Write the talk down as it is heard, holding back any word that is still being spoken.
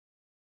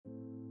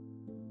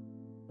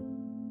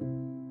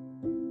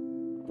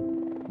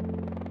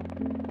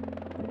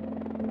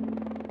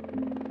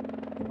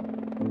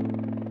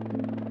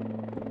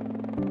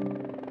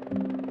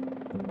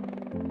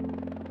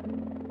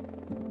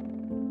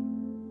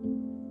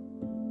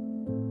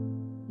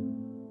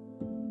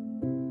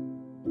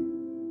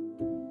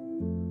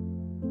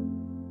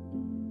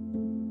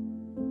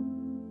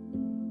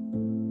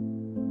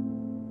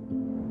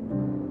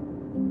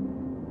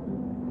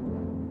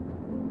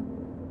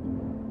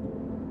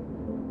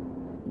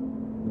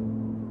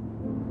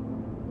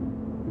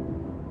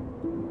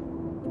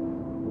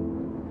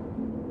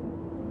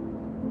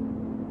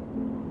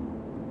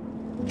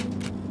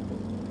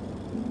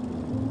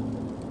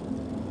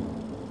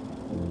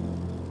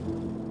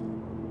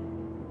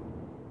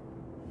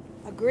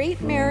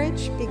great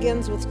marriage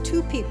begins with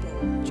two people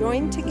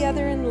joined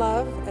together in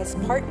love as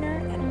partner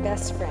and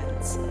best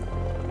friends.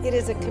 It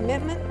is a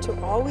commitment to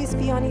always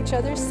be on each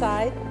other's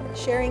side,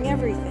 sharing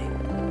everything.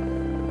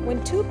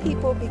 When two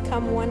people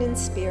become one in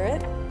spirit,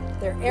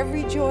 their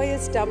every joy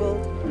is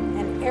doubled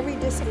and every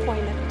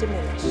disappointment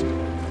diminished.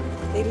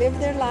 They live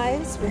their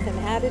lives with an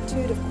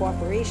attitude of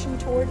cooperation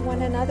toward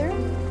one another.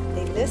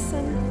 They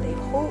listen, they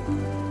hope,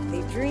 they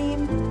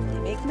dream, they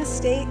make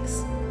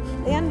mistakes,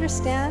 they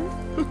understand,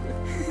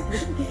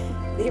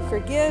 they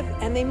forgive,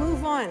 and they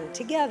move on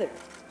together.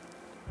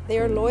 They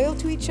are loyal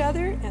to each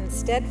other and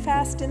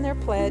steadfast in their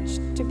pledge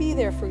to be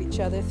there for each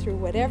other through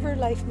whatever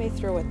life may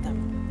throw at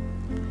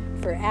them.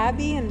 For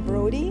Abby and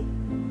Brodie,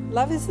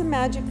 love is the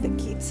magic that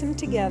keeps them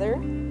together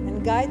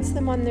and guides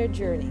them on their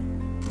journey,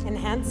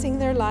 enhancing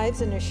their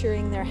lives and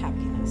assuring their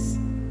happiness.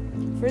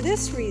 For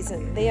this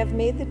reason, they have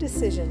made the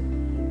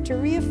decision to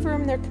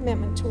reaffirm their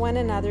commitment to one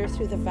another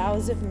through the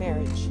vows of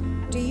marriage.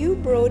 Do you,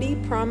 Brodie,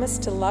 promise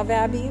to love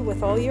Abby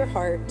with all your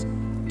heart,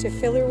 to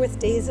fill her with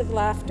days of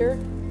laughter,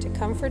 to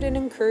comfort and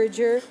encourage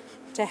her,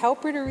 to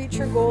help her to reach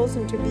her goals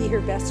and to be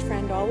her best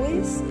friend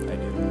always? I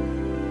do.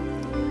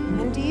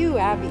 And do you,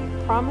 Abby,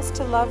 promise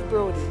to love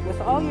Brodie with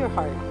all your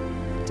heart,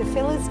 to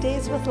fill his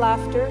days with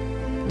laughter,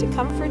 to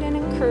comfort and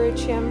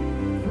encourage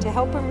him, to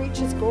help him reach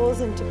his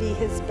goals and to be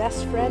his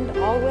best friend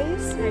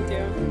always? I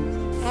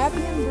do.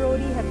 Abby and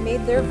Brodie have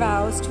made their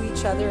vows to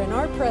each other in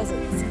our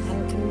presence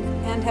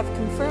and have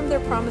confirmed their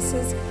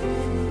promises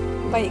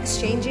by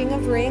exchanging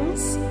of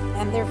rings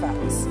and their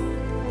vows.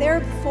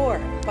 Therefore,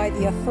 by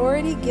the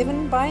authority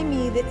given by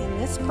me that in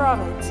this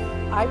province,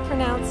 I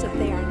pronounce that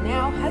they are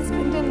now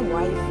husband and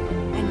wife,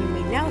 and you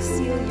may now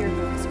seal your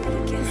vows with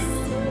a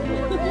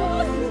kiss.